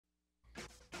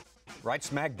Right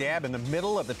smack dab in the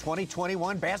middle of the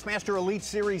 2021 Bassmaster Elite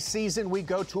Series season, we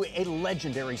go to a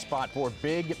legendary spot for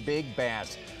big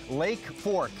bass. Lake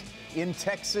Fork in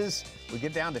Texas. We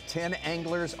get down to 10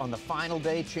 anglers on the final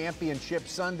day, Championship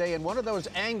Sunday, and one of those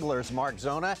anglers, Mark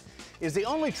Zona, is the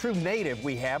only true native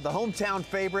we have, the hometown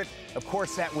favorite. Of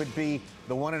course, that would be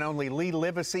the one and only Lee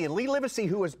Livesay. And Lee Livesay,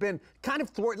 who has been kind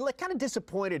of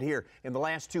disappointed here in the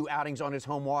last two outings on his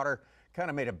home water, kind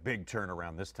of made a big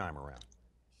turnaround this time around.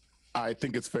 I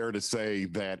think it's fair to say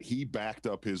that he backed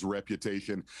up his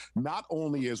reputation, not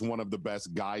only as one of the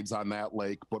best guides on that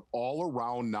lake, but all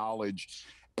around knowledge.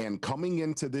 And coming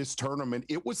into this tournament,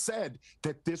 it was said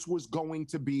that this was going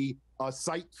to be a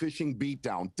sight fishing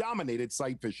beatdown, dominated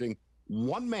sight fishing.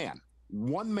 One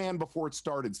man before it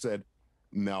started said,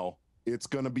 no, it's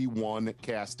going to be one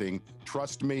casting.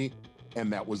 Trust me.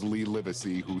 And that was Lee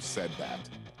Livesay who said that.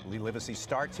 Lee Livesay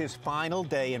starts his final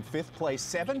day in 5th place,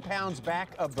 7 pounds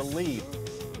back of the lead.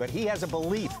 But he has a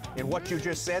belief in what you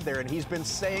just said there, and he's been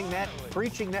saying that,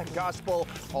 preaching that gospel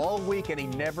all week, and he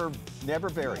never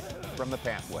varied from the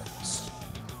pathway.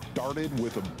 Started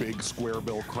with a big square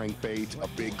bill crankbait, a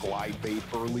big glide bait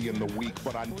early in the week,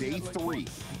 but on day three,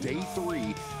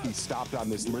 he stopped on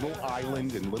this little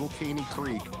island in Little Caney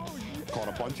Creek, caught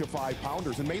a bunch of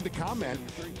 5-pounders, and made the comment,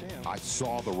 I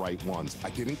saw the right ones. I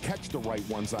didn't catch the right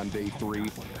ones on day 3.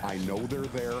 I know they're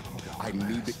there. I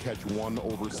need to catch 1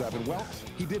 over 7. Well,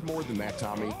 he did more than that,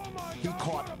 Tommy. He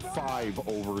caught 5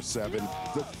 over 7,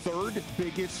 the 3rd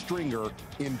biggest stringer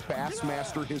in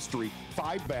Bassmaster history.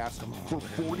 5 bass for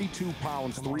 42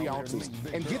 pounds, 3 ounces.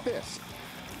 And get this,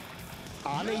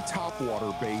 on a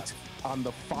topwater bait on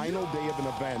the final day of an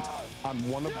event on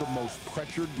one of the most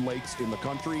pressured lakes in the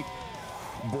country.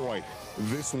 Boy,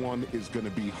 this one is going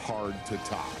to be hard to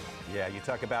top. Yeah, you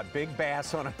talk about big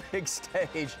bass on a big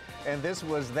stage, and this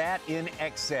was that in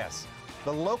excess.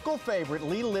 The local favorite,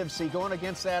 Lee Livesay, going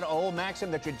against that old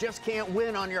maxim that you just can't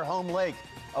win on your home lake.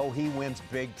 Oh, he wins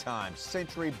big time,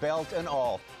 century belt and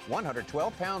all.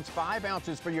 112 pounds, 5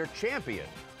 ounces for your champion,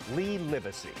 Lee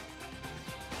Livesay.